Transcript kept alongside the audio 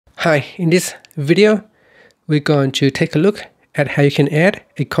Hi, in this video, we're going to take a look at how you can add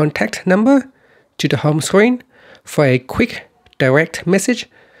a contact number to the home screen for a quick direct message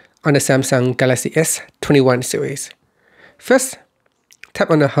on the Samsung Galaxy S21 series. First, tap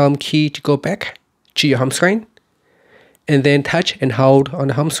on the home key to go back to your home screen, and then touch and hold on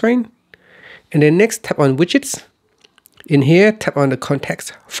the home screen. And then next, tap on widgets. In here, tap on the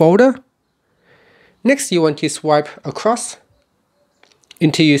contacts folder. Next, you want to swipe across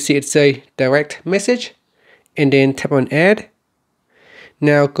until you see it say direct message, and then tap on add.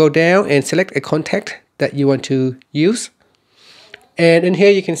 Now go down and select a contact that you want to use. And in here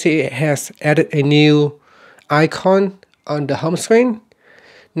you can see it has added a new icon on the home screen.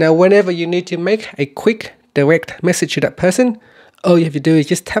 Now whenever you need to make a quick direct message to that person, all you have to do is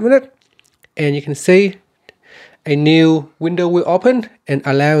just tap on it, and you can see a new window will open and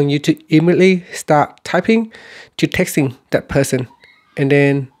allowing you to immediately start typing to texting that person. And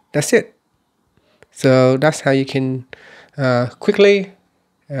then that's it. So that's how you can quickly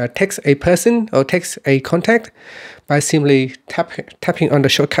text a person or text a contact by simply tapping on the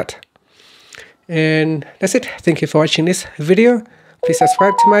shortcut. And that's it. Thank you for watching this video. Please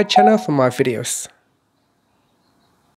subscribe to my channel for more videos.